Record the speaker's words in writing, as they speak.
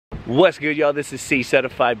What's good, y'all? This is C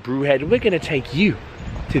Certified Brewhead. We're gonna take you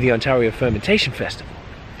to the Ontario Fermentation Festival.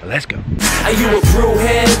 Let's go. Are you a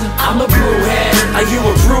brewhead? I'm a brewhead. Are you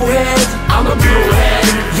a brewhead? I'm a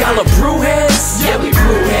brewhead. Y'all are brewheads? Yeah, we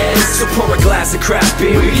brewheads. So pour a glass of craft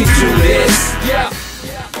beer, we can do this. Yeah.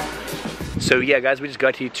 So yeah, guys, we just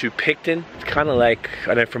got here to Picton. It's kind of like,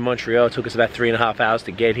 I know, from Montreal. It took us about 3.5 hours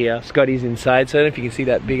to get here. Scotty's inside, so I don't know if you can see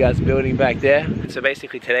that big ass building back there. So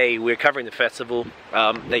basically today we're covering the festival.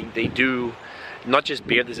 They do not just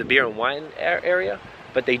beer, there's a beer and wine area,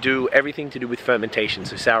 but they do everything to do with fermentation.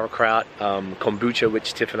 So sauerkraut, kombucha,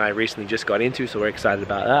 which Tiff and I recently just got into, so we're excited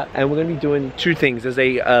about that. And we're gonna be doing two things.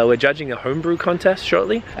 We're judging a homebrew contest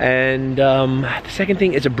shortly. And the second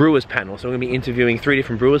thing is a brewers panel. So we're gonna be interviewing 3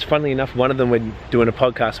 different brewers. Funnily enough, one of them we're doing a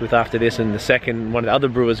podcast with after this, and the second, one of the other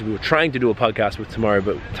brewers we were trying to do a podcast with tomorrow,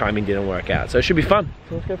 but timing didn't work out. So it should be fun.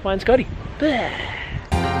 So let's go find Scotty.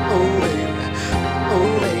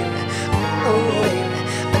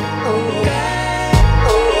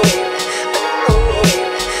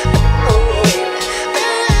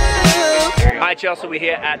 Alright, y'all, so we're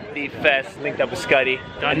here at the fest, linked up with Scotty,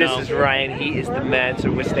 and this is Ryan. He is the man, so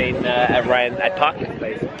we're staying at Parker's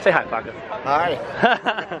place. Say hi, Parker.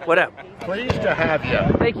 Hi. What up? Pleased to have you.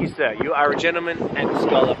 Thank you, sir. You are a gentleman and a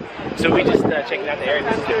scholar. So we just checking out the area.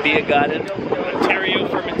 This is the beer garden. Ontario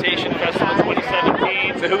Fermentation Festival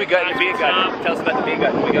 2017. So who we got in the beer garden? Tell us about the beer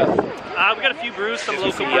garden. What we got? We got a few brews, some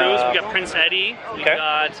local brews. We got Prince Eddie. We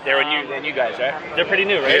got. They're new guys, right? They're pretty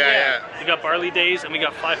new, right? Yeah. We got Barley Days and we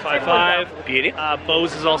got 555. Beauty.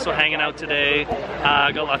 BAOS is also hanging out today.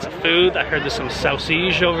 Got lots of food. I heard there's some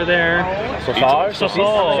sausage over there.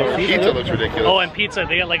 Sausage. Pizza looks ridiculous. Oh, and pizza.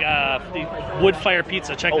 They got like a wood fire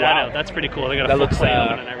pizza. Check that out. That's pretty cool. They got a flame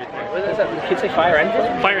on and everything. What is that? Kids say fire and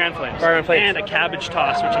flames? Fire and flames. Fire and flames. And a cabbage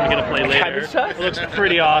toss, which I'm gonna play later. Cabbage toss? It looks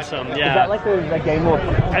pretty awesome. Yeah. Is that like the game of?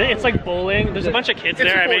 I think it's like bowling. There's a bunch of kids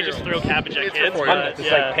there. I may just throw cabbage at kids.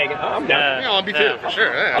 It's like pagan. Oh, I'm down. Yeah, I'll be too, for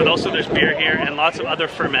sure. Yeah. But also there's beer here and lots of other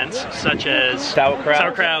ferments such as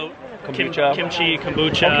sauerkraut, kombucha. kimchi,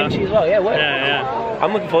 kombucha. Oh, kimchi as well, yeah, what? Yeah.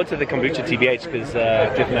 I'm looking forward to the kombucha TBH because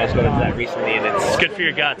Tiff and I just got into that recently and It's good for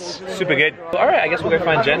your guts. super good. Alright, I guess we'll go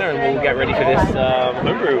find Jenna and we'll get ready for this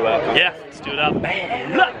homebrew. Yeah, let's do it up.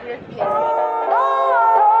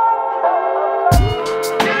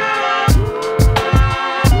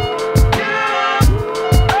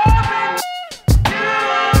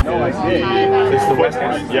 It's the West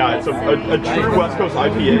Coast. Yeah, it's a true West Coast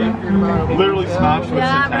IPA. Literally smashed with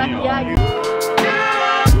Centennial.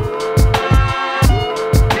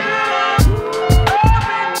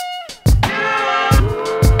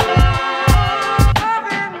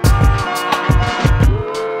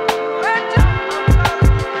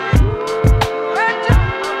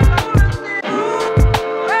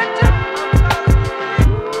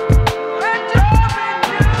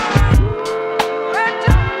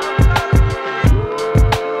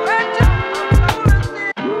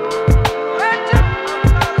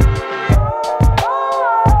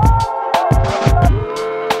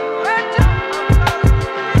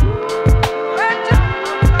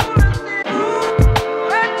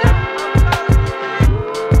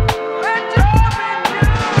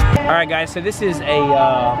 Alright guys, so this is a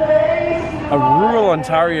rural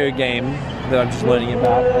Ontario game that I'm just learning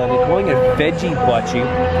about. They're calling it Veggie Bocce,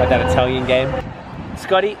 like that Italian game.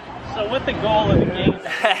 Scotty? So what the goal of the game?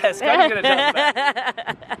 Scotty's gonna tell us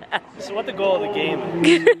that. So what the goal of the game? What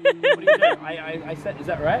are you doing? I said, is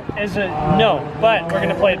that right? No, but we're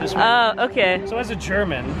gonna play it this way. Oh, okay. So as a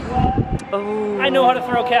German, Oh. I know how to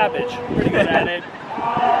throw cabbage. Pretty good at it.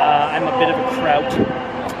 I'm a bit of a kraut.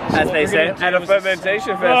 As they say, at a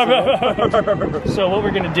fermentation festival. So what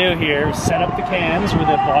we're gonna do here is set up the cans or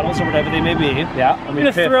the bottles or whatever they may be. Yeah. I'm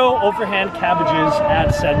gonna throw overhand cabbages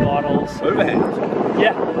at said bottles. Overhand?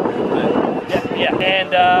 Yeah. Yeah.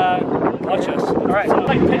 And watch us. All right. So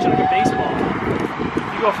like pitch it like a baseball.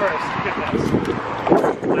 You go first. Look at this.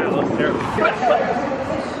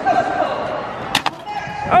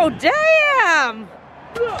 Oh, damn!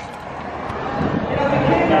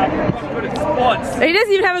 He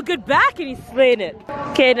doesn't even have a good back and he's slaying it.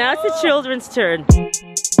 Okay, now it's the children's turn.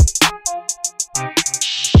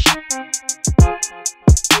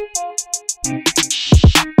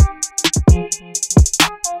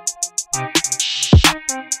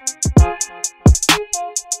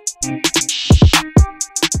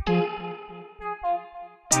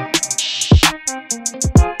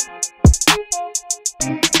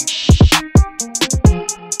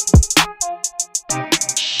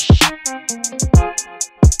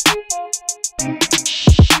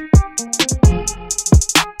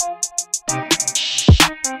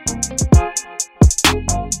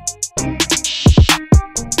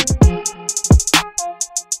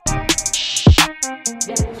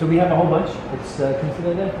 So we have a whole bunch. It's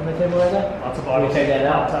considered there on the table right there. Lots of bottles. Check that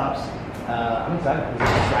out. Tops. I'm excited.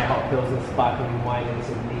 There's dry hop pills, sparkling wine, and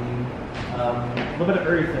some lean. A little bit of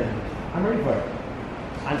everything. I'm ready for it.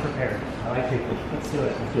 I'm prepared. I like it. Let's do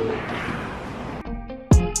it. Let's do it.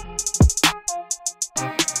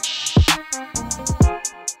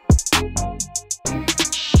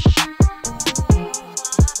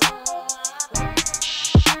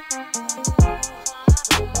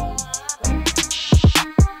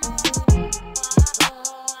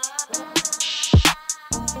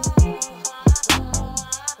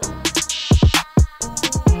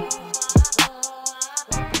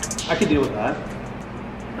 I could deal with that.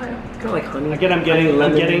 Kind of like honey. Again, I'm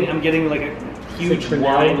getting like a huge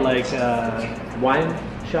wine, like wine,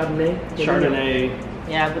 Chardonnay.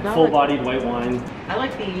 Yeah, but not full-bodied white wine. I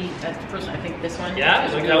like the personally. I think this one Yeah,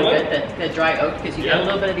 is like really that good. The dry oak, because you get a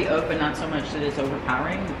little bit of the oak, but not so much that it's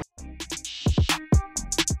overpowering.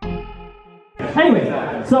 Anyway,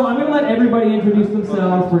 so I'm going to let everybody introduce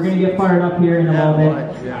themselves. We're going to get fired up here in a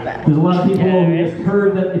moment. There's a lot of people who just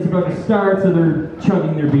heard that it's about to start, so they're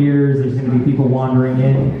chugging their beers. There's going to be people wandering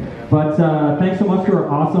in. But thanks so much to our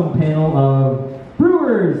awesome panel of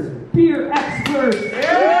brewers, beer experts.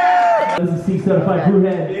 Yeah! This is C-Certified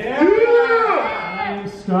BrewHeads. Yeah! I'm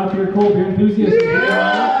Scott, your cold beer enthusiast.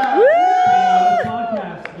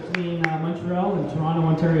 Between Montreal and Toronto,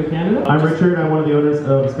 Ontario, Canada. I'm Richard. I'm one of the owners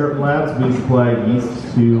of Scarlet Labs. We supply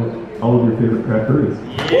yeast to all of your favorite craft breweries.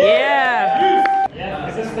 Yeah! Yeah,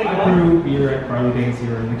 is this thing I brew beer at Barley Days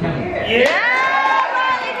here in Canada. Yeah!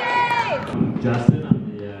 I'm Justin.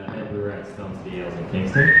 I'm the head brewer at Stone's BAOS in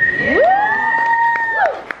Kingston.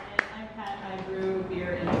 I'm Pat. I brew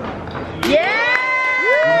beer in Toronto. Yeah!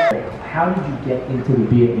 How did you get into the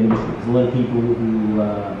beer industry? There's a lot of people who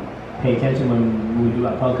pay attention when we do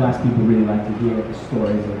our podcast. People really like to hear the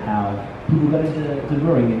stories of how people got into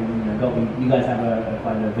brewing, and you guys have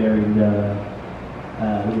quite a varied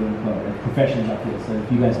what do you want to call it, professions up here. So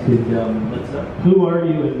if you guys could let us know. Who are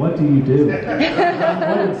you and what do you do?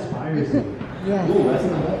 What inspires you? Yeah. Ooh, that's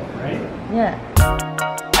enough, Right? Yeah.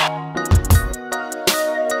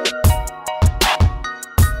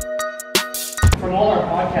 From all our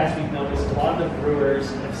podcasts, we've noticed a lot of the brewers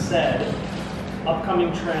have said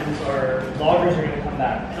upcoming trends are lagers are going to come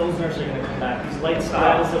back, pilsners are going to come back. These light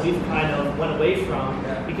styles that we've kind of went away from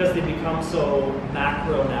because they become so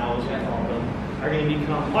macro now, as we call them, are going to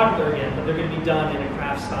become popular again, but they're going to be done in a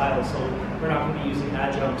craft style. So we're not going to be using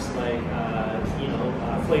adjuncts like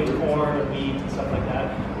flavored corn or wheat and stuff like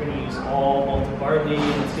that. We're going to use all malted barley,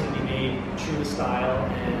 and it's going to be made true to style,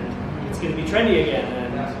 and it's going to be trendy again.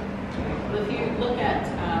 And Well, if you look at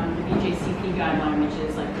the BJCP guideline, which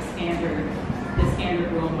is like the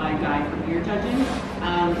standard worldwide guide for beer judging,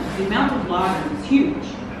 the amount of lager is huge,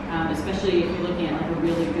 especially if you're looking at like a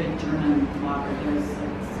really good German lager. There's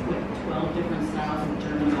like 12 different styles of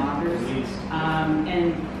German lagers,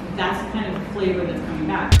 and that's the kind of flavor that's coming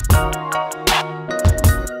back.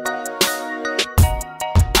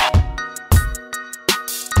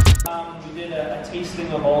 We did a tasting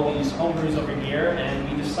of all these homebrews over here, and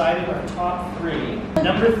we decided our top 3.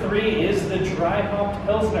 Number 3 is the dry hopped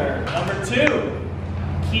Pilsner. Number 2,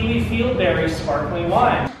 Kiwi Fieldberry Sparkling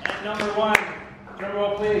Wine. And number 1, drum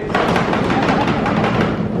roll please,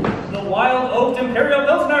 the Wild Oaked Imperial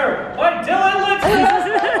Pilsner by Dylan Litz.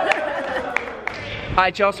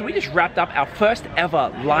 Alright, y'all, so we just wrapped up our first ever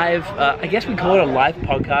live, I guess we call it a live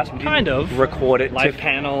podcast. We Kind of. record it. Live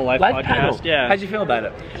panel, live podcast, panel. yeah. How'd you feel about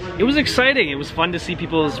it? It was exciting. It was fun to see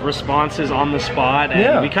people's responses on the spot,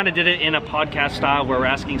 and we kind of did it in a podcast style where we're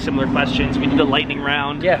asking similar questions. We did a lightning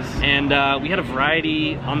round. Yes. And we had a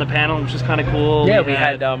variety on the panel, which was kind of cool. Yeah, we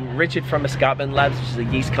had Richard from Escarpment Labs, which is a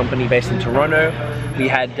yeast company based in Toronto. We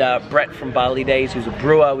had Brett from Barley Days, who's a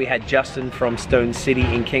brewer. We had Justin from Stone City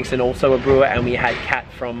in Kingston, also a brewer. And we had Kat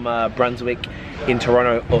from Brunswick in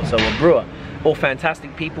Toronto, also a brewer. All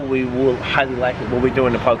fantastic people. We will highly like it. We'll be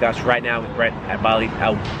doing the podcast right now with Brett at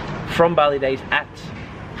from Barley Days at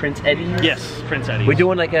Prince Eddie's. Yes, Prince Eddie's. We're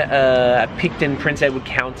doing like a Picton, Prince Edward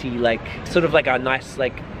County, like sort of like a nice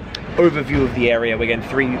like overview of the area. We're getting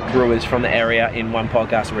 3 brewers from the area in one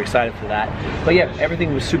podcast, so we're excited for that. But yeah,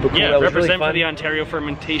 everything was super cool. Yeah, that was represent really fun. for the Ontario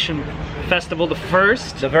Fermentation Festival, the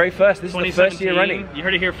first. The very first. This is the first year running. You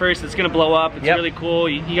heard it here first. It's gonna blow up. It's really cool.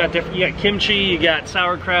 You got kimchi, you got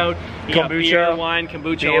sauerkraut, you got beer, wine,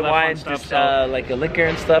 kombucha, all that wine, fun stuff. just like a liquor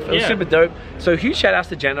and stuff. It was super dope. So huge shout outs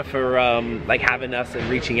to Jenna for like having us and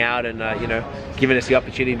reaching out and you know, giving us the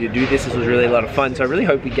opportunity to do this. This was really a lot of fun. So I really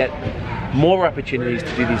hope we get more opportunities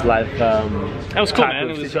to do these live. That was cool, man.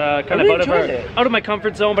 It was kind of out of my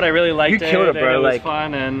comfort zone, but I really liked it. You killed it, bro. It was like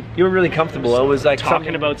fun, and you were really comfortable. It was like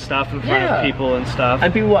talking about stuff in front of people and stuff.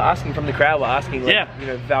 And people were asking from the crowd, were asking like, you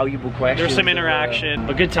know, valuable questions. There's some interaction,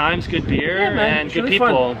 but good times, good beer, and good really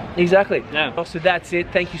people. Fun. Exactly. Yeah. So that's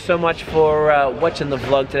it. Thank you so much for watching the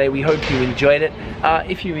vlog today. We hope you enjoyed it.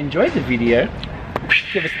 If you enjoyed the video,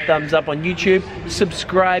 give us a thumbs up on YouTube,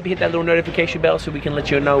 subscribe, hit that little notification bell so we can let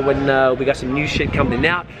you know when we got some new shit coming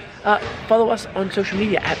out. Follow us on social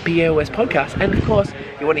media at BAOS Podcast, and of course,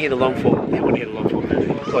 you want to hear the long form. They want to hear the long form.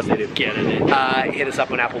 Of course they do. Get it. Hit us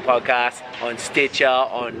up on Apple Podcasts, on Stitcher,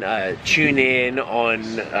 on TuneIn, on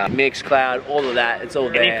Mixcloud, all of that. It's all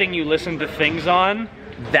there. Anything you listen to things on,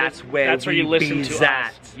 that's where you listen to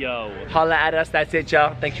that. us. Yo. Holla at us. That's it,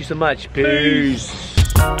 y'all. Thank you so much. Peace.